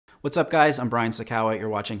What's up, guys? I'm Brian Sakawa. You're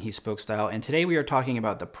watching He Spoke Style, and today we are talking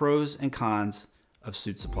about the pros and cons of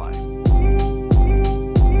Suitsupply.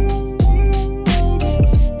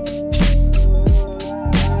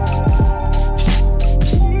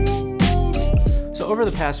 So over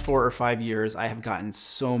the past 4 or 5 years, I have gotten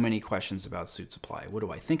so many questions about Suitsupply. What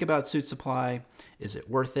do I think about Suitsupply? Is it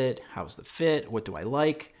worth it? How's the fit? What do I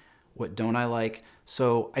like? What don't I like?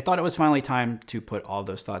 So I thought it was finally time to put all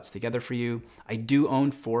those thoughts together for you. I do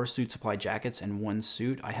own 4 Suitsupply jackets and 1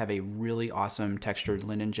 suit. I have a really awesome textured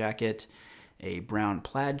linen jacket, a brown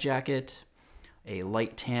plaid jacket, a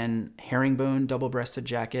light tan herringbone double-breasted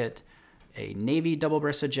jacket, a navy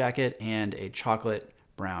double-breasted jacket, and a chocolate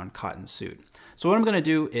brown cotton suit. So what I'm going to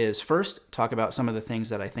do is first talk about some of the things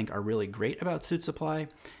that I think are really great about Suitsupply,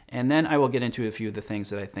 and then I will get into a few of the things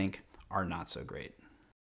that I think are not so great.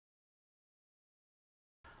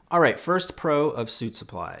 All right, first pro of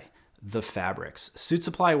Suitsupply, the fabrics.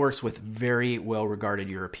 Suitsupply works with very well-regarded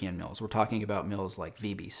European mills. We're talking about mills like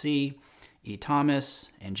VBC, E. Thomas,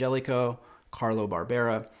 Angelico, Carlo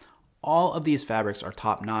Barbera. All of these fabrics are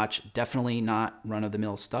top-notch, definitely not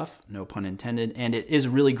run-of-the-mill stuff, no pun intended, and it is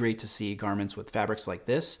really great to see garments with fabrics like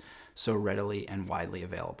this so readily and widely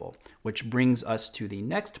available. Which brings us to the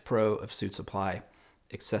next pro of Suitsupply,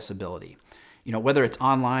 accessibility. You know, whether it's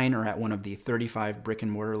online or at one of the 35 brick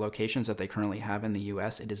and mortar locations that they currently have in the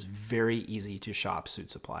US, it is very easy to shop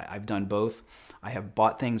Suitsupply. I've done both. I have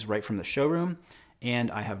bought things right from the showroom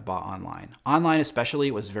and I have bought online. Online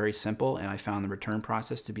especially was very simple, and I found the return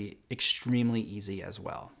process to be extremely easy as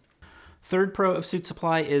well. Third pro of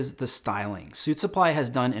Suitsupply is the styling. Suitsupply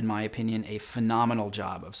has done, in my opinion, a phenomenal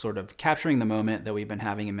job of sort of capturing the moment that we've been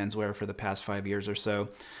having in menswear for the past 5 years or so.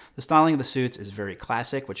 The styling of the suits is very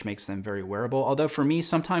classic, which makes them very wearable. Although for me,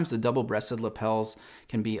 sometimes the double-breasted lapels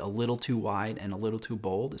can be a little too wide and a little too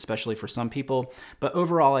bold, especially for some people. But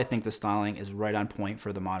overall, I think the styling is right on point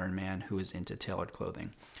for the modern man who is into tailored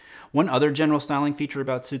clothing. One other general styling feature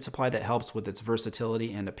about Suitsupply that helps with its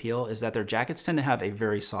versatility and appeal is that their jackets tend to have a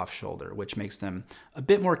very soft shoulder, which makes them a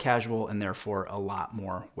bit more casual and therefore a lot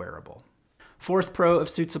more wearable. Fourth pro of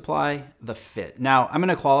Suitsupply, the fit. Now, I'm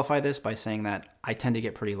going to qualify this by saying that I tend to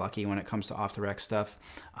get pretty lucky when it comes to off-the-rack stuff.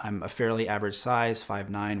 I'm a fairly average size, 5'9",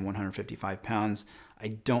 155 pounds. I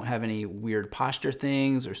don't have any weird posture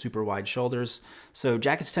things or super wide shoulders, so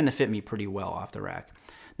jackets tend to fit me pretty well off the rack.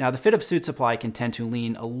 Now, the fit of Suitsupply can tend to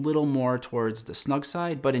lean a little more towards the snug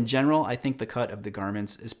side, but in general, I think the cut of the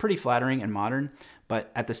garments is pretty flattering and modern,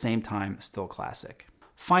 but at the same time, still classic.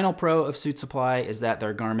 Final pro of Suitsupply is that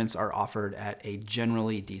their garments are offered at a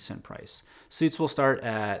generally decent price. Suits will start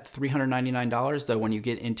at $399, though when you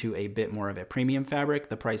get into a bit more of a premium fabric,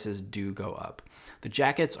 the prices do go up. The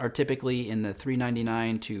jackets are typically in the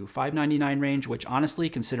 $399 to $599 range, which honestly,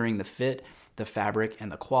 considering the fit, the fabric,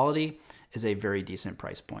 and the quality, is a very decent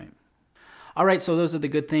price point. All right, so those are the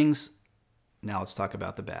good things. Now let's talk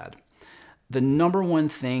about the bad. The number one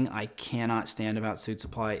thing I cannot stand about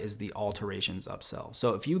Suitsupply is the Alterations Upsell.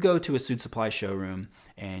 So if you go to a Suitsupply showroom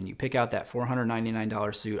and you pick out that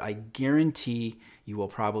 $499 suit, I guarantee you will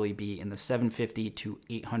probably be in the $750 to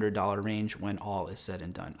 $800 range when all is said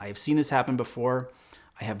and done. I have seen this happen before.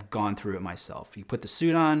 I have gone through it myself. You put the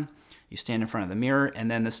suit on, you stand in front of the mirror,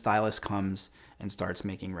 and then the stylist comes and starts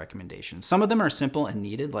making recommendations. Some of them are simple and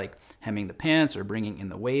needed, like hemming the pants or bringing in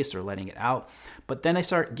the waist or letting it out. But then they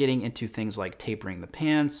start getting into things like tapering the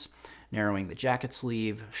pants, narrowing the jacket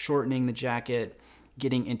sleeve, shortening the jacket,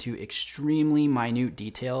 getting into extremely minute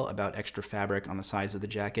detail about extra fabric on the sides of the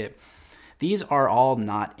jacket. These are all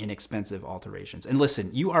not inexpensive alterations. And listen,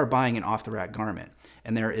 you are buying an off-the-rack garment,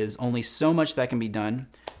 and there is only so much that can be done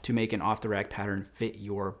to make an off-the-rack pattern fit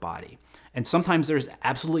your body. And sometimes there's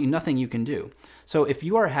absolutely nothing you can do. So if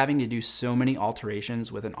you are having to do so many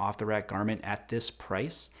alterations with an off-the-rack garment at this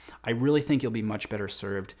price, I really think you'll be much better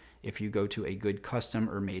served if you go to a good custom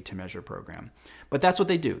or made-to-measure program. But that's what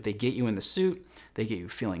they do. They get you in the suit, they get you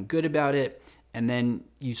feeling good about it, and then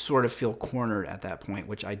you sort of feel cornered at that point,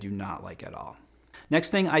 which I do not like at all. Next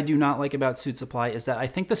thing I do not like about Suitsupply is that I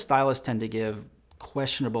think the stylists tend to give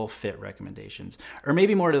questionable fit recommendations. Or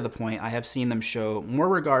maybe more to the point, I have seen them show more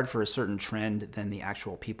regard for a certain trend than the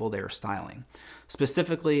actual people they are styling.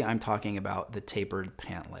 Specifically, I'm talking about the tapered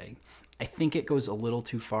pant leg. I think it goes a little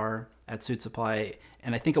too far at Suitsupply,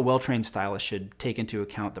 and I think a well-trained stylist should take into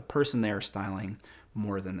account the person they are styling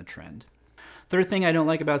more than the trend. Third thing I don't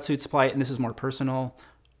like about Suitsupply, and this is more personal,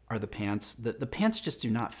 are the pants. The pants just do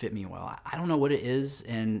not fit me well. I don't know what it is,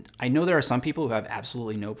 and I know there are some people who have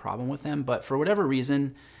absolutely no problem with them, but for whatever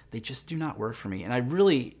reason, they just do not work for me. And I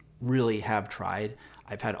really, really have tried.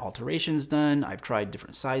 I've had alterations done. I've tried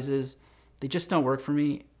different sizes. They just don't work for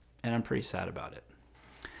me. and I'm pretty sad about it.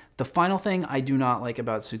 The final thing I do not like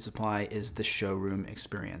about Suitsupply is the showroom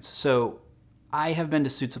experience. So I have been to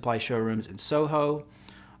Suitsupply showrooms in Soho,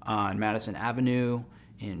 on Madison Avenue,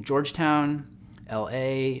 in Georgetown,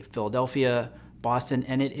 LA, Philadelphia, Boston,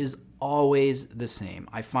 and it is always the same.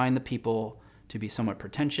 I find the people to be somewhat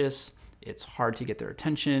pretentious. It's hard to get their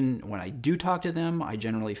attention. When I do talk to them, I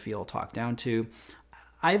generally feel talked down to.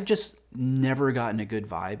 I've just never gotten a good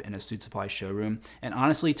vibe in a Suitsupply showroom, and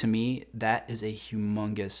honestly, to me, that is a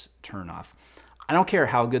humongous turnoff. I don't care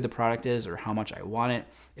how good the product is or how much I want it.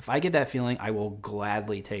 If I get that feeling, I will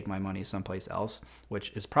gladly take my money someplace else,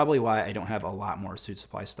 which is probably why I don't have a lot more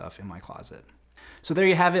Suitsupply stuff in my closet. So there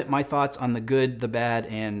you have it, my thoughts on the good, the bad,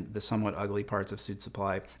 and the somewhat ugly parts of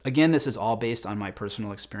Suitsupply. Again, this is all based on my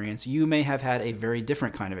personal experience. You may have had a very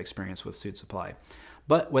different kind of experience with Suitsupply,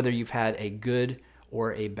 but whether you've had a good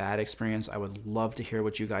or a bad experience, I would love to hear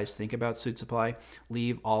what you guys think about Suitsupply.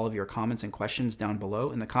 Leave all of your comments and questions down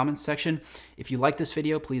below in the comments section. If you like this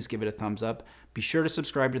video, please give it a thumbs up. Be sure to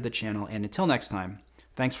subscribe to the channel, and until next time,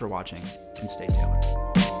 thanks for watching, and stay tailored.